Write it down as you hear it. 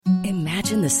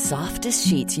Imagine the softest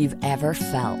sheets you've ever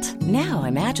felt. Now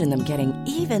imagine them getting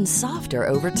even softer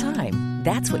over time.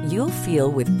 That's what you'll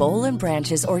feel with Boll and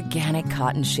Branch's organic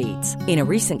cotton sheets. In a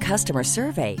recent customer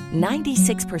survey,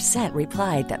 96%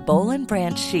 replied that Boll and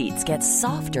Branch sheets get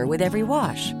softer with every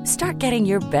wash. Start getting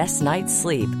your best night's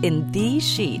sleep in these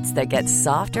sheets that get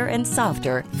softer and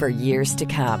softer for years to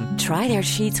come. Try their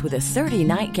sheets with a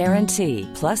 30-night guarantee.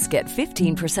 Plus, get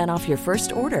 15% off your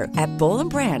first order at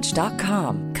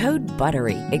bollandbranch.com. Code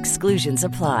BUTTERY. Exclusions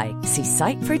apply. See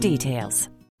site for details.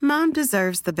 Mom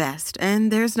deserves the best, and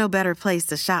there's no better place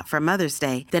to shop for Mother's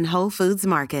Day than Whole Foods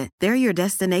Market. They're your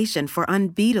destination for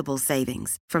unbeatable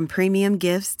savings, from premium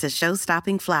gifts to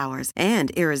show-stopping flowers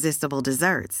and irresistible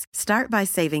desserts. Start by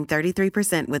saving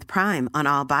 33% with Prime on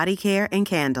all body care and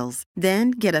candles.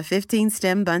 Then get a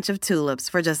 15-stem bunch of tulips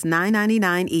for just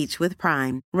 $9.99 each with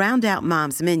Prime. Round out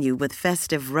Mom's menu with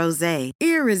festive rosé,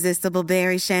 irresistible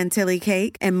berry chantilly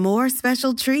cake, and more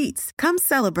special treats. Come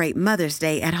celebrate Mother's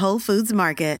Day at Whole Foods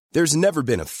Market. There's never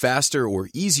been a faster or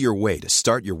easier way to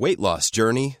start your weight loss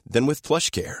journey than with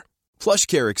PlushCare.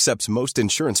 PlushCare accepts most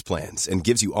insurance plans and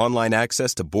gives you online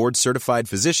access to board-certified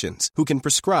physicians who can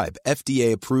prescribe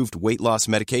FDA-approved weight loss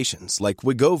medications like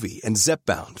Wegovy and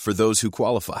Zepbound for those who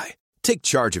qualify. Take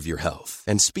charge of your health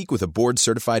and speak with a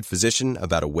board-certified physician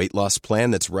about a weight loss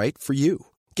plan that's right for you.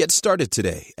 Get started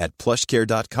today at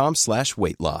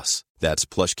plushcare.com/weight loss. That's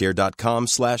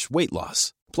plushcare.com/weight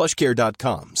loss.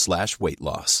 plushcare.com/weight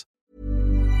loss.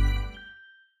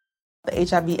 The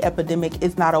HIV epidemic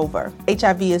is not over.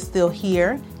 HIV is still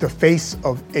here. The face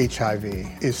of HIV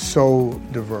is so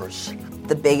diverse.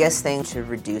 The biggest thing to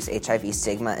reduce HIV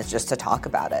stigma is just to talk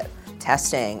about it.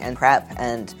 Testing and PrEP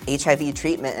and HIV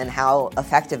treatment and how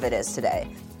effective it is today.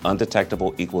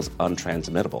 Undetectable equals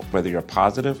untransmittable. Whether you're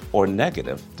positive or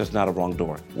negative, there's not a wrong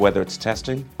door. Whether it's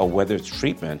testing or whether it's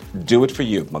treatment, do it for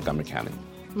you, Montgomery County.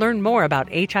 Learn more about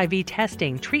HIV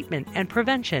testing, treatment, and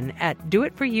prevention at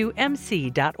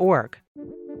doitforyoumc.org.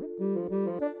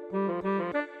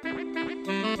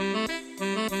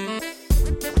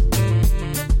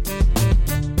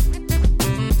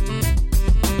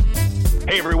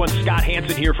 Hey everyone, Scott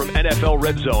Hansen here from NFL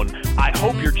Red Zone. I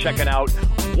hope you're checking out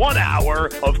 1 hour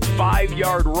of 5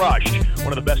 Yard Rush, one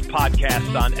of the best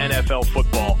podcasts on NFL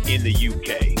football in the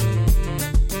UK.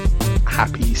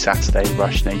 Happy Saturday,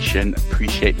 Rush Nation.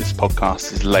 Appreciate this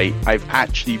podcast is late. I've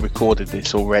actually recorded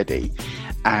this already,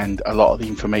 and a lot of the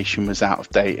information was out of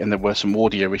date, and there were some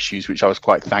audio issues, which I was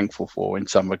quite thankful for in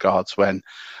some regards when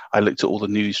I looked at all the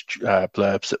news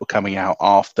blurbs that were coming out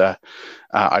after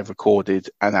I've recorded,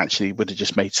 and actually would have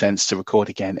just made sense to record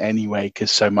again anyway, because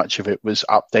so much of it was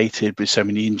updated with so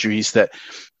many injuries that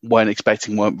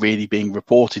weren't really being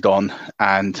reported on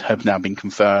and have now been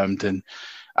confirmed, and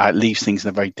leaves things in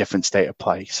a very different state of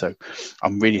play. So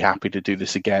I'm really happy to do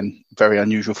this again. Very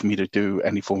unusual for me to do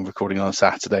any form of recording on a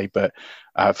Saturday, but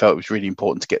I felt it was really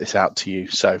important to get this out to you.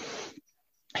 So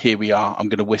here we are. I'm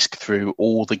going to whisk through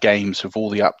all the games with all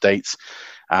the updates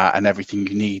and everything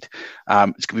you need. It's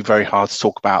going to be very hard to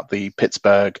talk about the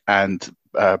Pittsburgh and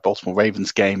Baltimore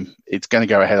Ravens game. It's going to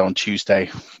go ahead on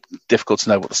Tuesday. Difficult to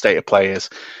know what the state of play is.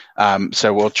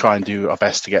 So we'll try and do our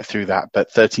best to get through that,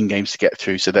 but 13 games to get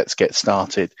through. So let's get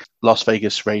started. Las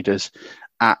Vegas Raiders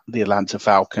at the Atlanta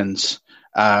Falcons.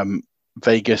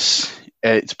 Vegas,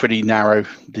 it's pretty narrow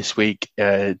this week.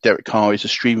 Derek Carr is a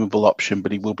streamable option,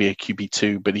 but he will be a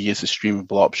QB2, but he is a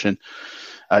streamable option.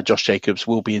 Josh Jacobs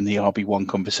will be in the RB1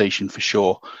 conversation for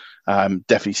sure.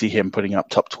 Definitely see him putting up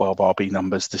top 12 RB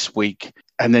numbers this week.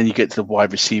 And then you get to the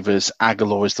wide receivers.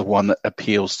 Aguilar is the one that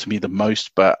appeals to me the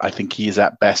most, but I think he is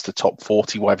at best a top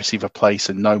 40 wide receiver play,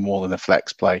 so no more than a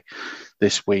flex play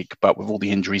this week. But with all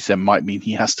the injuries, that might mean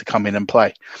he has to come in and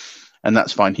play. And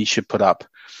that's fine. He should put up,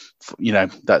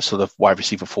 that sort of wide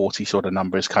receiver 40 sort of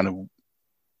number is kind of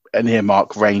an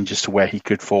earmark range as to where he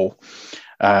could fall.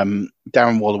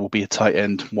 Darren Waller will be a tight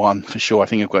end 1 for sure. I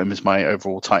think I've got him as my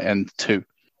overall tight end 2.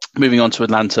 Moving on to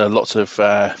Atlanta, lots of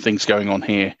things going on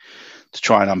here to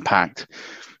try and unpack.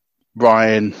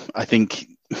 Ryan, I think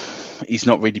he's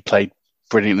not really played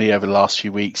brilliantly over the last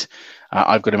few weeks.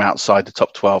 I've got him outside the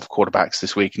top 12 quarterbacks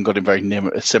this week and got him very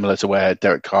similar to where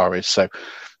Derek Carr is. So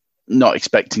not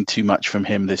expecting too much from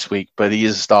him this week, but he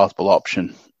is a startable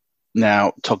option.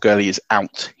 Now, Todd Gurley is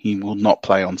out. He will not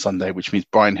play on Sunday, which means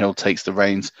Brian Hill takes the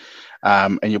reins.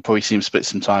 And you'll probably see him split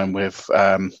some time with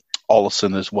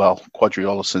Ollison as well, Quadri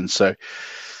Ollison. So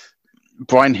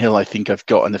Brian Hill, I think I've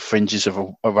got on the fringes of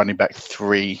a running back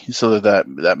 3, sort of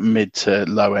that mid to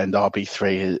low end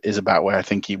RB3 is about where I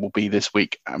think he will be this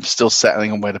week. I'm still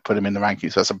settling on where to put him in the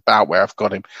rankings. So that's about where I've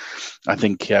got him. I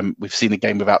think we've seen a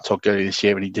game without Todd Gurley this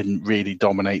year and he didn't really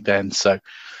dominate then. So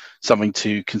something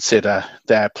to consider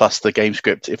there, plus the game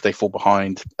script. If they fall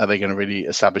behind, are they going to really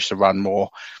establish the run more?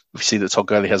 We see that Todd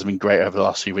Gurley hasn't been great over the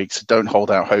last few weeks. So don't hold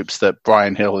out hopes that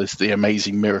Brian Hill is the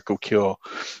amazing miracle cure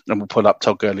and will put up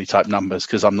Todd Gurley type numbers,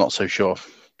 because I'm not so sure.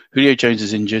 Julio Jones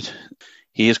is injured.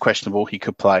 He is questionable. He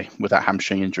could play with that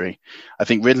hamstring injury. I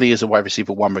think Ridley is a wide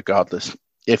receiver 1 regardless.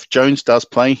 If Jones does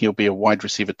play, he'll be a wide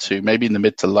receiver 2, maybe in the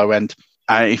mid to low end.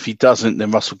 If he doesn't,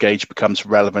 then Russell Gage becomes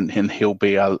relevant and he'll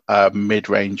be a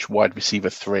mid-range wide receiver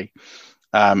 3.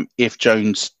 If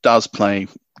Jones does play,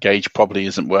 Gage probably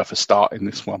isn't worth a start in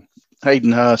this one.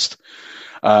 Hayden Hurst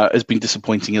has been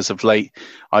disappointing as of late.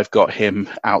 I've got him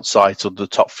outside sort of the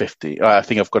top 50. I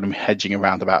think I've got him hedging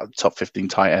around about the top 15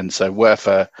 tight end, so worth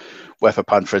a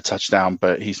punt for a touchdown,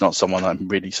 but he's not someone I'm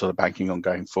really sort of banking on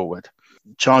going forward.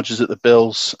 Chargers at the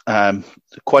Bills,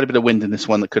 quite a bit of wind in this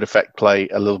one that could affect play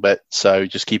a little bit, so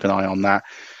just keep an eye on that.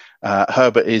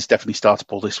 Herbert is definitely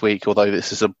startable this week, although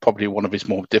this is probably one of his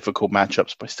more difficult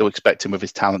matchups, but I still expect him with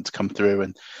his talent to come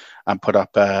through and put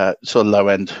up sort of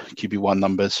low-end QB1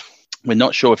 numbers. We're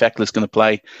not sure if Eckler's going to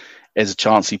play. There's a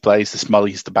chance he plays. This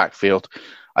mullies the backfield.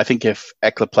 I think if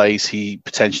Eckler plays, he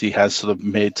potentially has sort of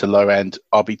mid to low-end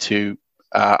RB2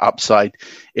 upside.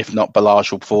 If not,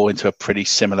 Ballage will fall into a pretty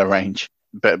similar range.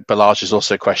 But Ballage is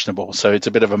also questionable. So it's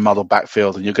a bit of a muddled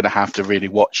backfield, and you're going to have to really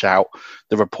watch out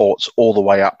the reports all the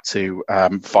way up to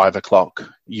 5 o'clock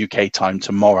UK time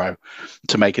tomorrow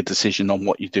to make a decision on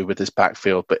what you do with this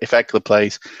backfield. But if Eckler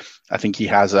plays, I think he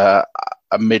has a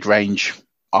mid-range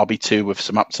RB2 with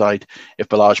some upside. If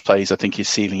Ballage plays, I think his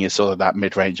ceiling is sort of that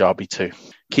mid-range RB2.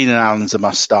 Keenan Allen's a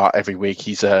must-start every week.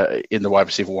 He's in the wide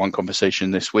receiver 1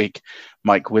 conversation this week.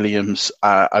 Mike Williams,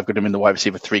 I've got him in the wide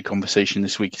receiver 3 conversation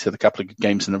this week. He's had a couple of good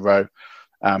games in a row,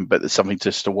 but there's something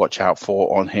just to watch out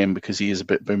for on him because he is a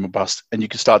bit boom or bust. And you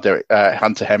can start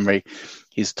Hunter Henry.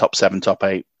 He's top 7, top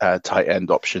 8 tight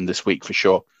end option this week for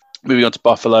sure. Moving on to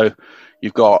Buffalo,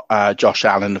 you've got Josh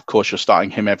Allen. Of course, you're starting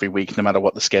him every week, no matter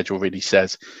what the schedule really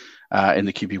says in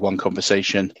the QB1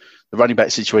 conversation. The running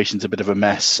back situation's a bit of a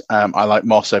mess. I like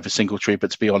Moss over Singletary,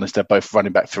 but to be honest, they're both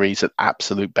running back 3s at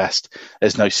absolute best.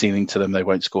 There's no ceiling to them. They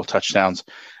won't score touchdowns.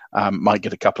 Might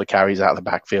get a couple of carries out of the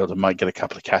backfield and might get a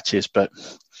couple of catches, but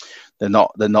they're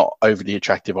not overly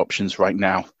attractive options right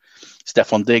now.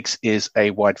 Stephon Diggs is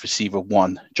a wide receiver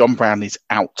 1. John Brown is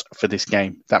out for this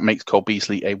game. That makes Cole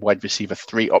Beasley a wide receiver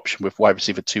 3 option with wide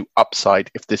receiver 2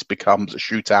 upside if this becomes a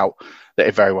shootout that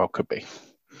it very well could be.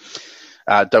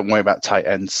 Don't worry about tight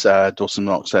ends. Dawson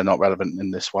Knox, they're not relevant in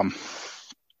this one.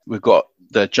 We've got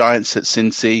the Giants at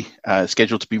Cincy,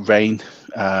 scheduled to be rain.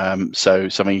 So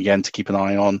something, again, to keep an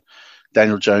eye on.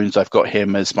 Daniel Jones, I've got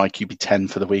him as my QB 10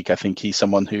 for the week. I think he's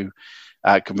someone who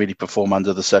can really perform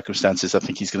under the circumstances. I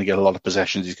think he's going to get a lot of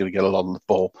possessions. He's going to get a lot of the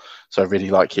ball. So I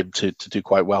really like him to do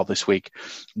quite well this week.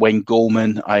 Wayne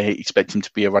Gallman, I expect him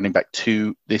to be a running back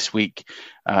 2 this week.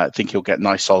 I think he'll get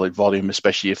nice solid volume,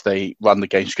 especially if they run the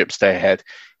game script, stay ahead.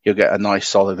 He'll get a nice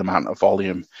solid amount of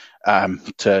volume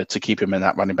to keep him in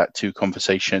that running back 2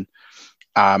 conversation.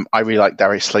 I really like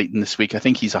Darius Slayton this week. I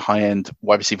think he's a high-end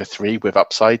wide receiver 3 with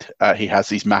upside. He has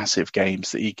these massive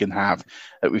games that he can have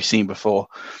that we've seen before.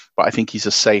 But I think he's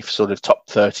a safe sort of top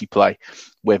 30 play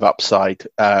with upside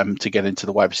to get into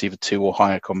the wide receiver 2 or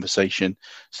higher conversation.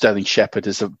 Sterling Shepard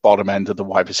is the bottom end of the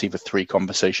wide receiver 3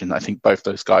 conversation. I think both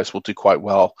those guys will do quite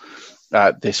well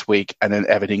this week. And then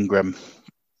Evan Ingram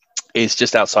is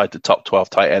just outside the top 12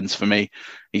 tight ends for me.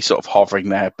 He's sort of hovering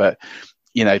there, but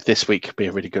this week could be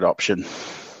a really good option.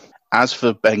 As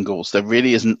for Bengals, there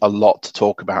really isn't a lot to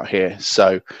talk about here.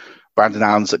 So Brandon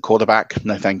Allen's at quarterback.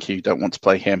 No, thank you. Don't want to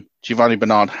play him. Giovanni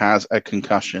Bernard has a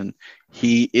concussion.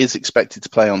 He is expected to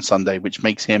play on Sunday, which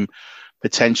makes him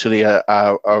potentially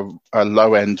a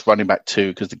low-end running back 2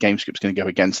 because the game script's going to go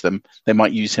against them. They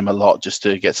might use him a lot just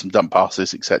to get some dump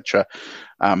passes, etc.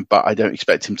 But I don't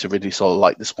expect him to really sort of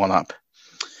light this one up.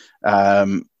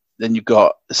 Then you've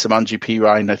got Samanji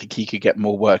Perine. I think he could get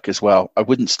more work as well. I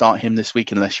wouldn't start him this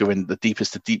week unless you're in the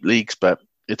deepest of deep leagues, but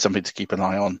it's something to keep an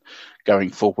eye on going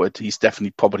forward. He's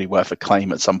definitely probably worth a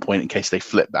claim at some point in case they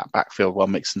flip that backfield while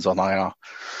Mixon's on IR.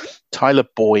 Tyler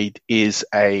Boyd is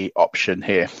a option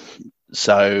here.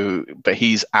 But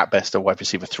he's at best a wide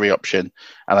receiver 3 option,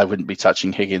 and I wouldn't be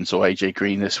touching Higgins or AJ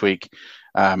Green this week.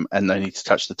 And no need to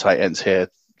touch the tight ends here.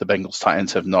 The Bengals tight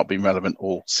ends have not been relevant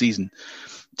all season.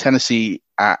 Tennessee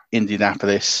at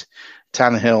Indianapolis.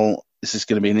 Tannehill This is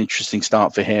going to be an interesting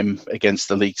start for him against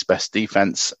the league's best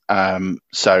defense.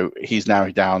 So he's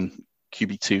narrowed down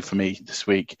QB2 for me this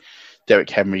week. Derrick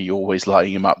Henry, you're always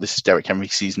lighting him up. This is Derrick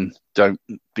Henry's season. Don't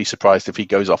be surprised if he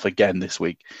goes off again this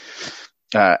week.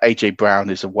 AJ Brown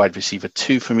is a wide receiver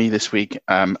 2 for me this week.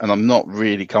 And I'm not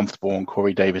really comfortable on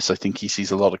Corey Davis. I think he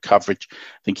sees a lot of coverage.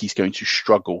 I think he's going to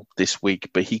struggle this week,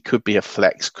 but he could be a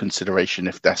flex consideration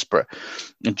if desperate.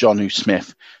 And Jonnu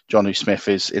Smith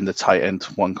is in the tight end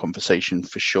 1 conversation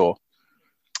for sure.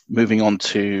 Moving on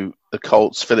to the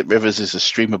Colts, Phillip Rivers is a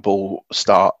streamable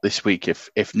start this week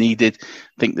if needed.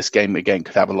 I think this game, again,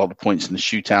 could have a lot of points in the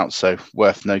shootout, so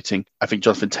worth noting. I think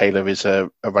Jonathan Taylor is a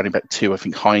running back 2. I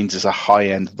think Hines is a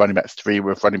high-end running back 3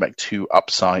 with running back 2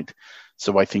 upside.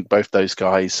 So I think both those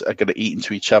guys are going to eat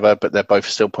into each other, but they're both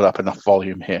still put up enough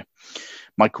volume here.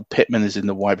 Michael Pittman is in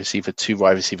the wide receiver 2,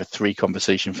 wide receiver 3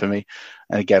 conversation for me.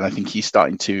 And again, I think he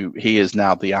is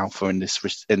now the alpha in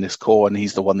this core, and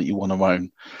he's the one that you want to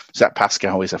own. Zach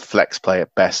Pascal is a flex play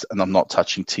at best, and I'm not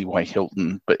touching T.Y.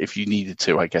 Hilton, but if you needed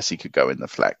to, I guess he could go in the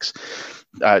flex.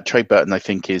 Trey Burton, I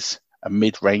think, is a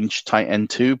mid-range tight end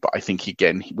 2, but I think,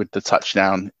 again, with the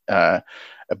touchdown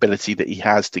ability that he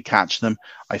has to catch them,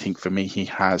 I think for me, he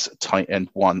has tight end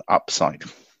 1 upside.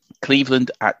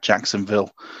 Cleveland at Jacksonville.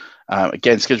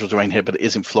 Again, scheduled to rain here, but it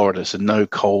is in Florida, so no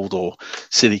cold or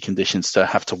silly conditions to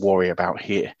have to worry about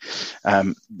here.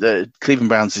 The Cleveland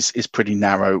Browns is pretty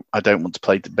narrow. I don't want to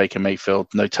play Baker Mayfield.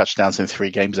 No touchdowns in 3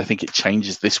 games. I think it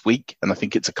changes this week, and I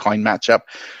think it's a kind matchup.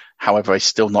 However, he's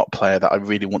still not a player that I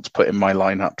really want to put in my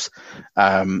lineups.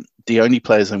 The only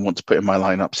players I want to put in my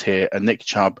lineups here are Nick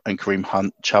Chubb and Kareem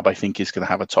Hunt. Chubb, I think, is going to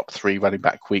have a top 3 running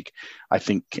back week. I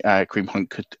think Kareem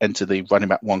Hunt could enter the running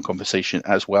back 1 conversation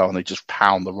as well, and they just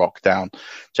pound the rock down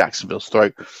Jacksonville's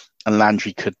throat. And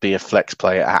Landry could be a flex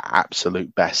player at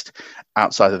absolute best.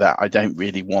 Outside of that, I don't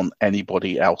really want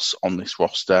anybody else on this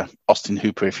roster. Austin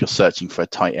Hooper, if you're searching for a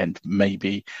tight end,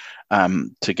 maybe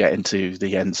to get into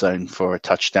the end zone for a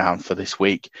touchdown for this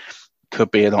week, could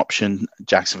be an option.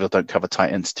 Jacksonville don't cover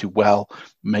tight ends too well.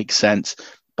 Makes sense.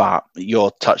 But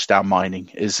your touchdown mining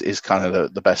is kind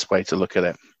of the best way to look at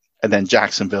it. And then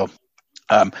Jacksonville,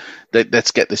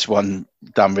 let's get this one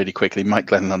done really quickly. Mike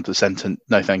Glennon under center,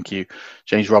 no thank you.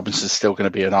 James Robinson is still going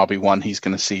to be an RB1. He's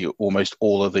going to see almost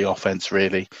all of the offense,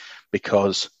 really,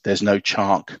 because there's no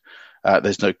Chark.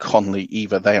 There's no Conley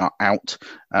either. They are out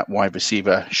at wide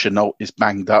receiver. Shenault is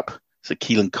banged up. So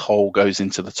Keelan Cole goes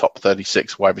into the top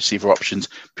 36 wide receiver options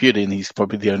purely, and he's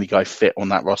probably the only guy fit on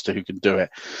that roster who can do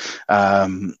it.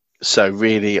 So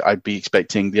really, I'd be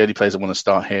expecting the only players I want to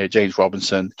start here, James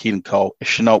Robinson, Keelan Cole. If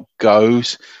Shenault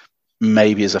goes,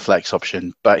 maybe as a flex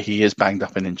option, but he is banged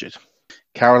up and injured.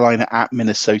 Carolina at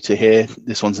Minnesota here.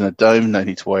 This one's in a dome. No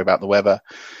need to worry about the weather.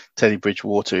 Teddy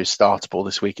Bridgewater is startable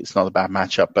this week. It's not a bad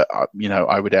matchup, but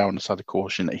I would err on the side of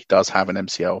caution that he does have an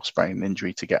MCL sprain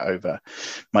injury to get over.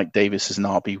 Mike Davis is an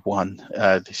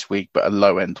RB1 this week, but a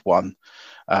low-end one.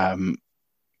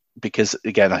 Because,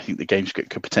 again, I think the game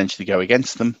script could potentially go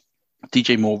against them.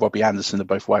 DJ Moore, Robbie Anderson are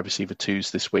both wide receiver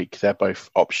 2s this week. They're both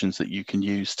options that you can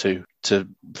use to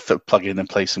plug in and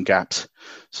play some gaps.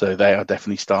 So they are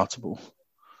definitely startable.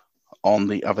 On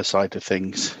the other side of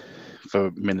things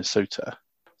for Minnesota,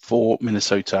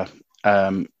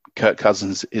 Kirk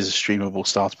Cousins is a streamable,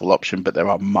 startable option, but there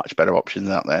are much better options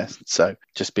out there. So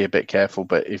just be a bit careful.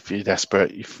 But if you're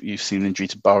desperate, if you've seen injury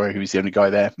to Burrow, who's the only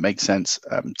guy there, makes sense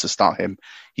to start him.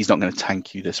 He's not going to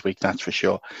tank you this week, that's for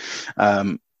sure.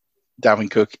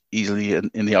 Dalvin Cook, easily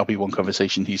in the RB1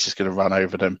 conversation, he's just going to run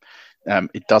over them.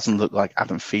 It doesn't look like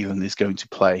Adam Thielen is going to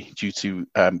play due to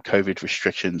COVID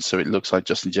restrictions. So it looks like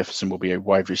Justin Jefferson will be a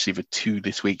wide receiver 2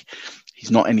 this week.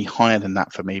 He's not any higher than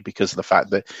that for me because of the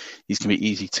fact that he's going to be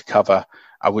easy to cover.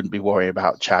 I wouldn't be worried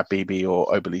about Chad Beebe or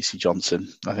Obelisi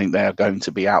Johnson. I think they are going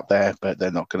to be out there, but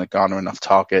they're not going to garner enough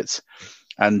targets.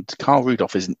 And Kyle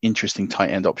Rudolph is an interesting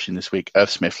tight end option this week. Irv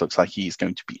Smith looks like he's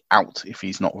going to be out if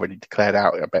he's not already declared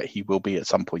out. I bet he will be at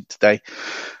some point today.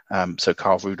 So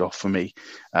Kyle Rudolph for me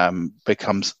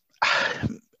becomes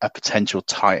a potential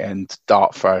tight end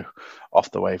dart throw off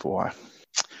the waiver wire.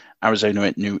 Arizona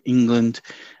at New England.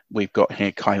 We've got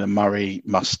here Kyler Murray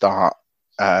must start.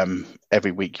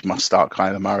 Every week you must start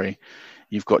Kyler Murray.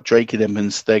 You've got Drake and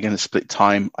Edmonds. They're going to split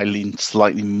time. I lean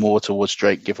slightly more towards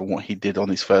Drake given what he did on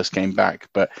his first game back,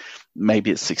 but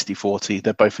maybe it's 60-40.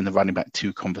 They're both in the running back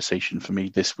 2 conversation for me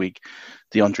this week.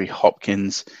 DeAndre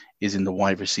Hopkins is in the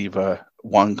wide receiver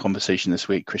 1 conversation this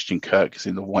week. Christian Kirk is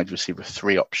in the wide receiver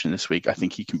 3 option this week. I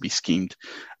think he can be schemed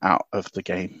out of the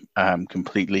game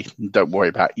completely. Don't worry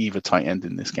about either tight end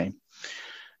in this game.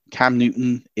 Cam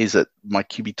Newton is at my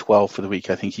QB 12 for the week.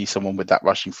 I think he's someone with that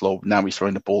rushing floor. Now he's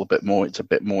throwing the ball a bit more. It's a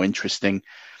bit more interesting.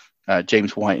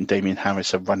 James White and Damian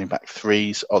Harris are running back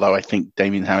 3s, although I think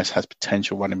Damian Harris has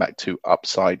potential running back 2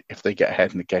 upside if they get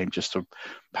ahead in the game just to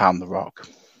pound the rock.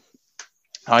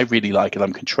 I really like it.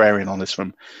 I'm contrarian on this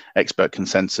from expert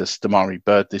consensus. Damari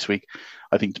Bird this week.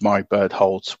 I think Damari Bird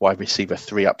holds wide receiver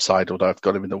 3 upside, although I've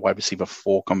got him in the wide receiver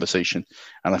 4 conversation.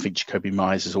 And I think Jacoby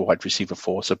Myers is a wide receiver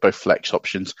 4. So both flex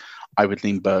options. I would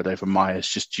lean Bird over Myers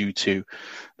just due to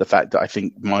the fact that I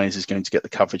think Myers is going to get the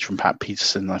coverage from Pat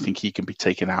Peterson. And I think he can be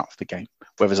taken out of the game.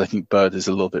 Whereas I think Bird is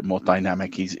a little bit more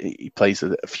dynamic. He plays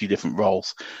a few different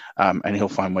roles and he'll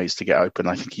find ways to get open.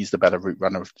 I think he's the better route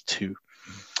runner of the 2.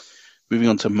 Moving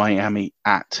on to Miami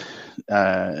at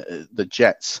the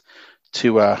Jets.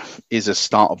 Tua is a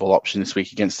startable option this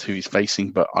week against who he's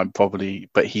facing, but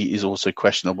he is also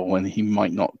questionable and he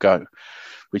might not go,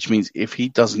 which means if he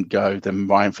doesn't go, then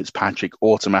Ryan Fitzpatrick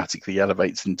automatically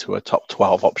elevates into a top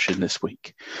 12 option this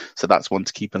week. So that's one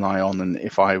to keep an eye on. And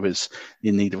if I was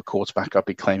in need of a quarterback, I'd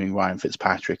be claiming Ryan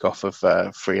Fitzpatrick off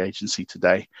of free agency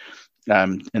today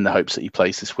in the hopes that he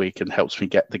plays this week and helps me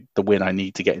get the win I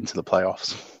need to get into the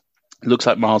playoffs. It looks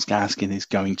like Myles Gaskin is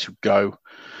going to go,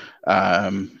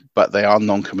 but they are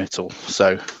non-committal.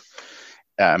 So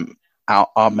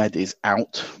Ahmed is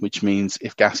out, which means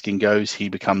if Gaskin goes, he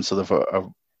becomes sort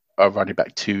of a running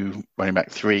back 2, running back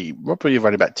 3, probably a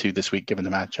running back 2 this week, given the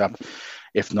matchup.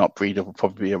 If not, Breida will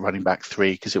probably be a running back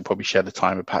 3 because he'll probably share the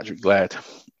time with Patrick Laird.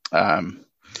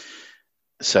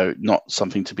 So not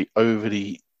something to be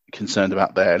overly concerned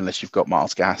about there unless you've got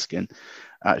Myles Gaskin.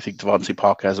 I think Devontae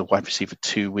Parker has a wide receiver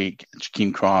 2 week.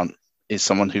 Jakeem Grant is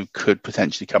someone who could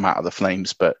potentially come out of the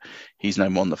flames, but he's no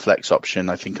more than the flex option.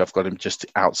 I think I've got him just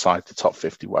outside the top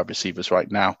 50 wide receivers right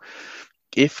now.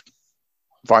 If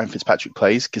Ryan Fitzpatrick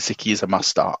plays, Gesicki is a must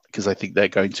start because I think they're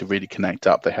going to really connect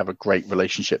up. They have a great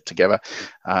relationship together.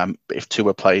 But if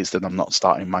Tua plays, then I'm not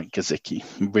starting Mike Gesicki.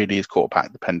 He really is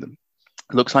quarterback dependent.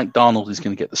 It looks like Darnold is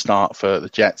going to get the start for the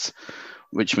Jets,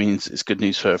 which means it's good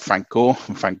news for Frank Gore.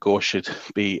 And Frank Gore should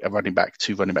be a running back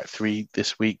 2, running back 3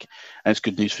 this week. And it's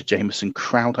good news for Jamison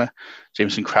Crowder.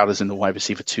 Jamison Crowder's in the wide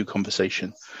receiver 2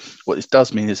 conversation. What this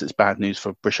does mean is it's bad news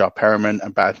for Brashard Perriman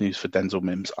and bad news for Denzel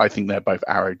Mims. I think they're both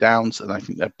arrow downs, and I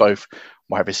think they're both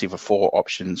wide receiver 4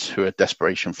 options who are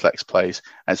desperation flex plays.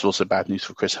 And it's also bad news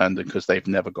for Chris Herndon because they've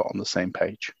never got on the same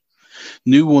page.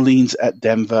 New Orleans at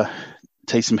Denver.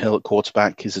 Taysom Hill at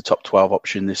quarterback is a top 12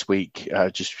 option this week,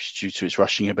 just due to his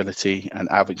rushing ability. And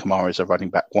Alvin Kamara is a running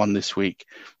back 1 this week.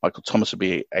 Michael Thomas will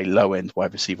be a low-end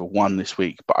wide receiver 1 this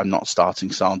week, but I'm not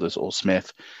starting Sanders or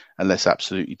Smith unless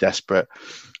absolutely desperate.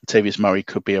 Latavius Murray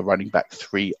could be a running back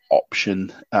 3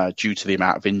 option due to the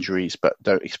amount of injuries, but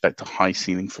don't expect a high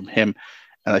ceiling from him.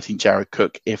 And I think Jared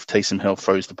Cook, if Taysom Hill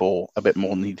throws the ball a bit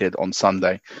more than he did on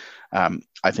Sunday,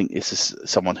 I think this is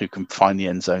someone who can find the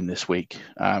end zone this week.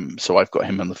 So I've got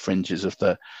him on the fringes of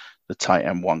the tight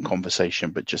end 1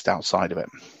 conversation, but just outside of it.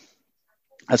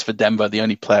 As for Denver, the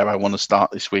only player I want to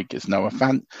start this week is Noah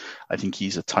Fant. I think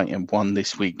he's a tight end 1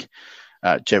 this week.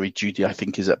 Jerry Jeudy, I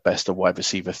think, is at best a wide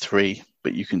receiver 3,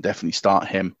 but you can definitely start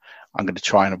him. I'm going to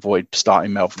try and avoid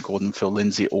starting Melvin Gordon, Phil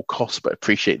Lindsay at all costs, but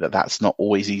appreciate that that's not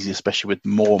always easy, especially with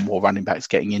more and more running backs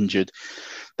getting injured.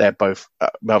 They're both,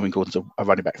 Melvin Gordon's a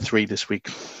running back 3 this week.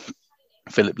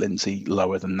 Philip Lindsay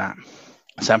lower than that.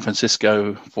 San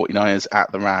Francisco 49ers at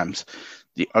the Rams.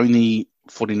 The only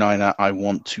 49er I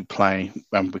want to play,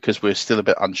 because we're still a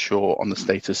bit unsure on the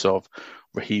status of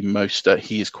Raheem Mostert.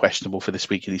 He is questionable for this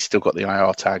week and he's still got the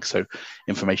IR tag, so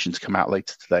information to come out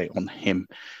later today on him.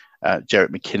 Jerick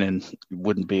McKinnon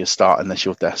wouldn't be a start unless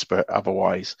you're desperate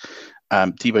otherwise.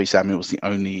 Deebo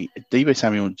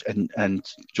Samuel and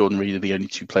Jordan Reed are the only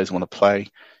 2 players I want to play.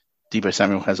 Deebo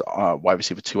Samuel has wide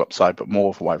receiver 2 upside, but more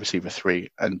of a wide receiver 3,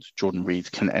 and Jordan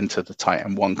Reed can enter the tight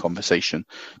end 1 conversation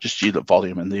just due to the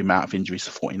volume and the amount of injuries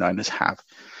the 49ers have.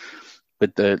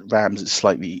 With the Rams, it's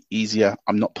slightly easier.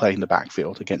 I'm not playing the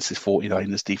backfield against this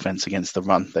 49ers defense against the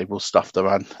run. They will stuff the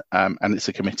run, and it's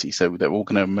a committee, so they're all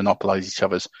going to monopolize each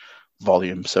other's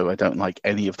volume. So I don't like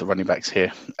any of the running backs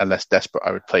here. Unless desperate,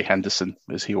 I would play Henderson,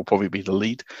 as he will probably be the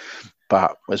lead.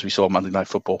 But as we saw on Monday Night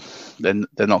Football, then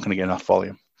they're not going to get enough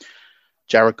volume.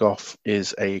 Jared Goff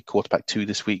is a quarterback 2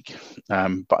 this week,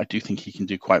 but I do think he can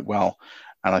do quite well.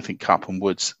 And I think Kupp and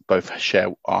Woods both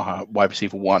share wide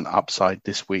receiver 1 upside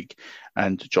this week.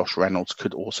 And Josh Reynolds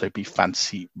could also be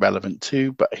fantasy relevant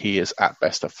too, but he is at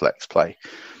best a flex play.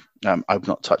 I'm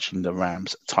not touching the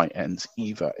Rams tight ends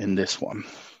either in this one.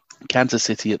 Kansas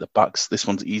City at the Bucks. This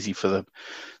one's easy for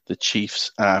the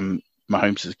Chiefs.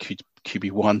 Mahomes is a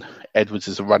QB1. Edwards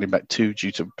is a running back 2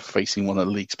 due to facing one of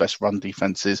the league's best run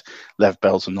defenses. Lev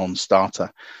Bell's a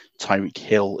non-starter. Tyreek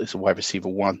Hill is a wide receiver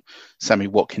 1. Sammy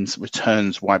Watkins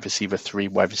returns wide receiver 3,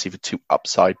 wide receiver 2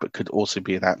 upside, but could also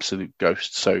be an absolute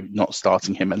ghost, so not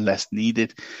starting him unless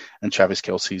needed. And Travis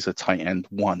Kelce is a tight end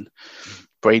 1.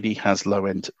 Brady has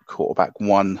low-end quarterback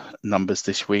 1 numbers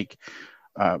this week.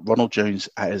 Ronald Jones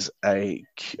as a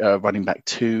running back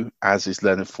 2, as is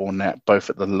Leonard Fournette, both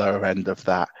at the lower end of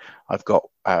that. I've got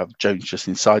Jones just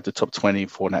inside the top 20,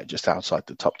 Fournette just outside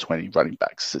the top 20 running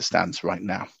backs as it stands right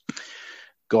now.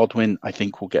 Godwin, I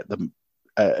think, will get the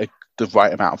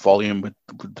right amount of volume with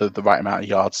the right amount of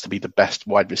yards to be the best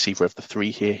wide receiver of the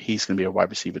 3 here. He's going to be a wide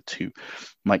receiver 2.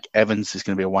 Mike Evans is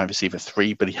going to be a wide receiver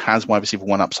 3, but he has wide receiver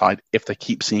 1 upside. If they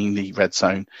keep seeing the red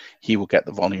zone, he will get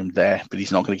the volume there, but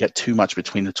he's not going to get too much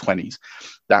between the 20s.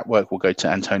 That work will go to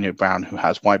Antonio Brown, who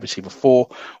has wide receiver 4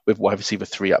 with wide receiver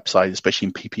 3 upside, especially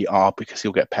in PPR, because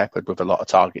he'll get peppered with a lot of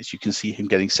targets. You can see him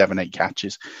getting 7-8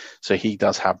 catches. So he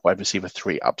does have wide receiver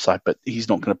 3 upside, but he's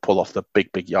not going to pull off the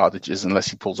big yardages unless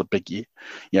he pulls a big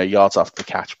yards after the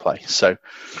catch play. So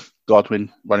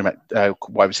Godwin, running back,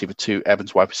 wide receiver 2,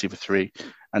 Evans, wide receiver 3,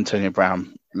 Antonio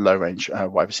Brown, low range,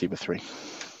 wide receiver 3.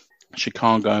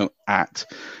 Chicago at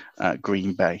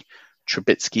Green Bay.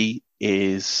 Trubisky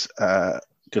is going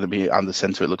to be under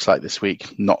center, it looks like, this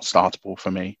week. Not startable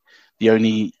for me. The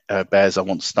only Bears I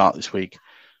want to start this week,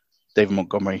 David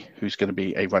Montgomery, who's going to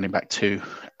be a running back 2,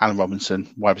 Allen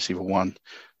Robinson, wide receiver 1,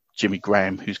 Jimmy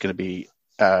Graham, who's going to be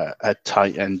a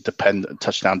tight end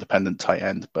touchdown dependent tight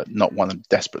end, but not one I'm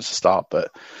desperate to start, but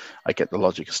I get the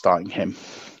logic of starting him.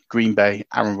 Green Bay,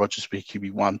 Aaron Rodgers will be a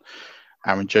QB1,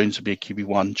 Aaron Jones will be a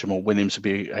QB1, Jamal Williams will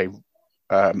be a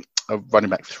running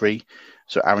back 3.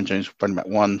 So Aaron Jones running back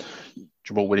 1,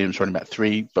 Jamal Williams running back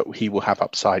 3, but he will have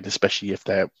upside, especially if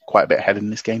they're quite a bit ahead in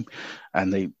this game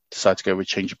and they decide to go with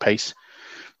change of pace.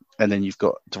 And then you've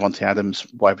got Devontae Adams,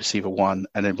 wide receiver 1,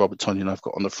 and then Robert Tonyan I've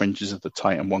got on the fringes of the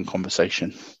tight end 1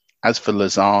 conversation. As for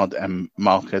Lazard and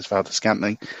Marquez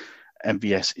Valdes-Scantling,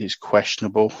 MVS is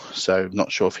questionable, so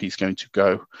not sure if he's going to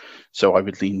go. So I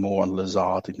would lean more on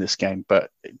Lazard in this game,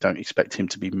 but don't expect him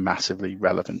to be massively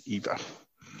relevant either.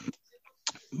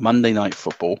 Monday Night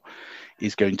Football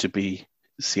is going to be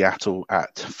Seattle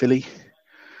at Philly.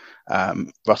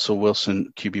 Russell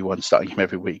Wilson, QB1, starting him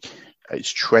every week. It's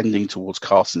trending towards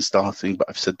Carson starting, but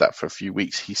I've said that for a few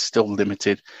weeks. He's still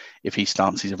limited. If he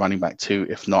starts, he's a running back 2.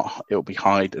 If not, it'll be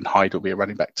Hyde, and Hyde will be a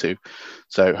running back 2.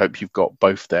 So hope you've got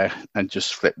both there and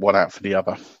just flip one out for the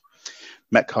other.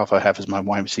 Metcalf I have as my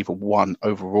wide receiver 1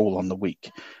 overall on the week.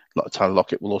 Tyler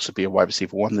Lockett will also be a wide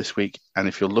receiver 1 this week. And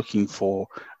if you're looking for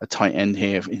a tight end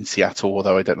here in Seattle,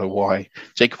 although I don't know why,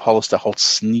 Jacob Hollister holds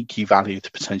sneaky value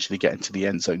to potentially get into the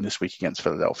end zone this week against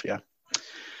Philadelphia.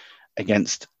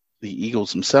 Against the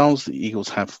Eagles themselves, the Eagles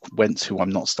have Wentz, who I'm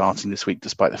not starting this week,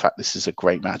 despite the fact this is a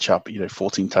great matchup.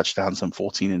 14 touchdowns and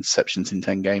 14 interceptions in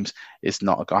 10 games is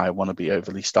not a guy I want to be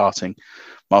overly starting.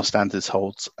 Miles Sanders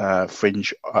holds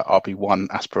fringe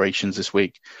RB1 aspirations this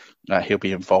week. He'll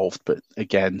be involved, but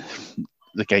again,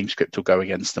 the game script will go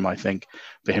against him, I think,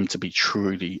 for him to be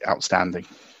truly outstanding.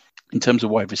 In terms of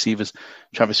wide receivers,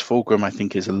 Travis Fulgham, I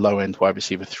think, is a low-end wide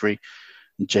receiver 3.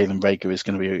 Jalen Reagor is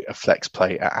going to be a flex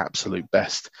play at absolute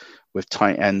best. With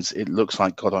tight ends, it looks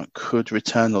like Goddard could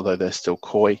return, although they're still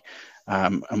coy,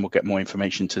 and we'll get more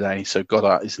information today. So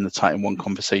Goddard is in the tight end 1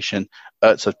 conversation.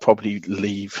 Ertz I'd probably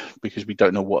leave because we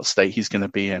don't know what state he's going to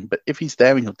be in. But if he's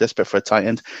there and you're desperate for a tight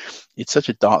end, it's such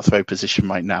a dart throw position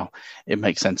right now. It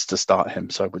makes sense to start him,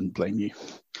 so I wouldn't blame you.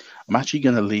 I'm actually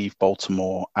going to leave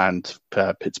Baltimore and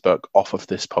Pittsburgh off of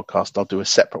this podcast. I'll do a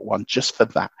separate one just for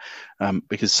that,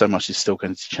 because so much is still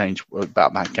going to change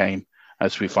about that game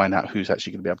as we find out who's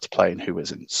actually going to be able to play and who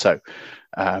isn't. So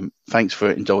thanks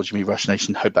for indulging me, Rush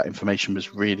Nation. Hope that information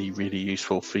was really, really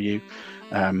useful for you.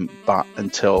 But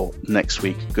until next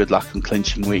week, good luck on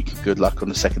clinching week. Good luck on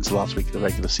the second to last week of the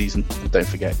regular season. And don't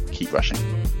forget, keep rushing.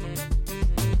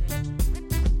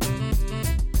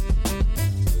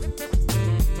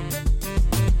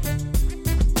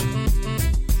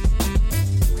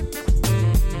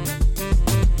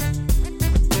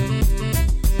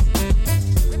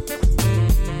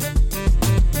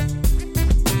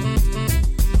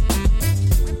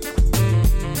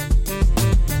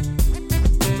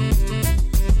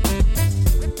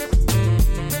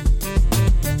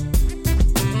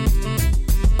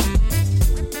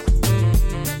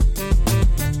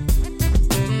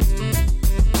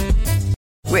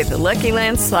 With the Lucky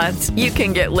Land Slots, you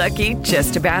can get lucky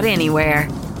just about anywhere.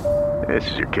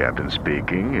 This is your captain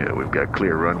speaking. We've got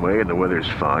clear runway and the weather's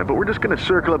fine, but we're just going to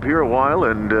circle up here a while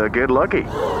and get lucky.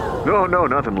 No,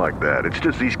 nothing like that. It's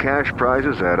just these cash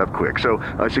prizes add up quick. So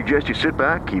I suggest you sit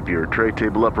back, keep your tray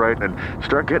table upright, and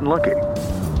start getting lucky.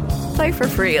 Play for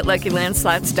free at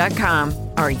LuckyLandSlots.com.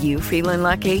 Are you feeling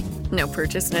lucky? No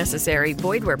purchase necessary.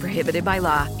 Void where prohibited by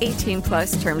law. 18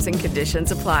 plus terms and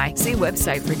conditions apply. See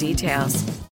website for details.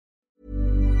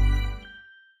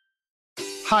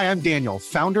 Hi, I'm Daniel,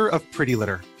 founder of Pretty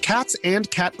Litter. Cats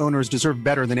and cat owners deserve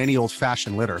better than any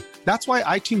old-fashioned litter. That's why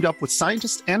I teamed up with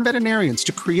scientists and veterinarians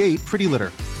to create Pretty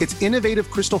Litter. Its innovative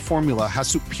crystal formula has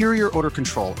superior odor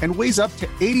control and weighs up to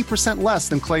 80% less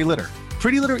than clay litter.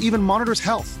 Pretty Litter even monitors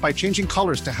health by changing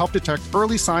colors to help detect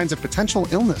early signs of potential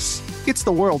illness. It's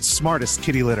the world's smartest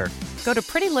kitty litter. Go to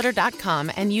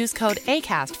prettylitter.com and use code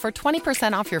ACAST for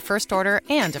 20% off your first order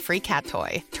and a free cat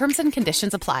toy. Terms and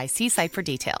conditions apply. See site for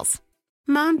details.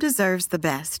 Mom deserves the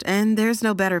best, and there's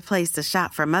no better place to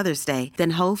shop for Mother's Day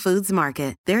than Whole Foods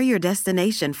Market. They're your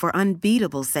destination for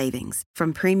unbeatable savings,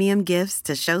 from premium gifts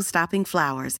to show-stopping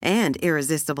flowers and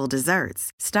irresistible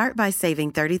desserts. Start by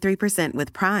saving 33%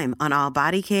 with Prime on all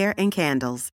body care and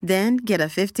candles. Then get a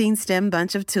 15-stem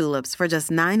bunch of tulips for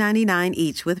just $9.99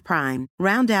 each with Prime.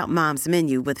 Round out Mom's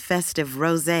menu with festive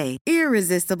rosé,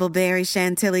 irresistible berry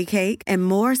chantilly cake, and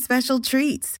more special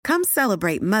treats. Come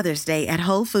celebrate Mother's Day at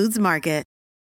Whole Foods Market.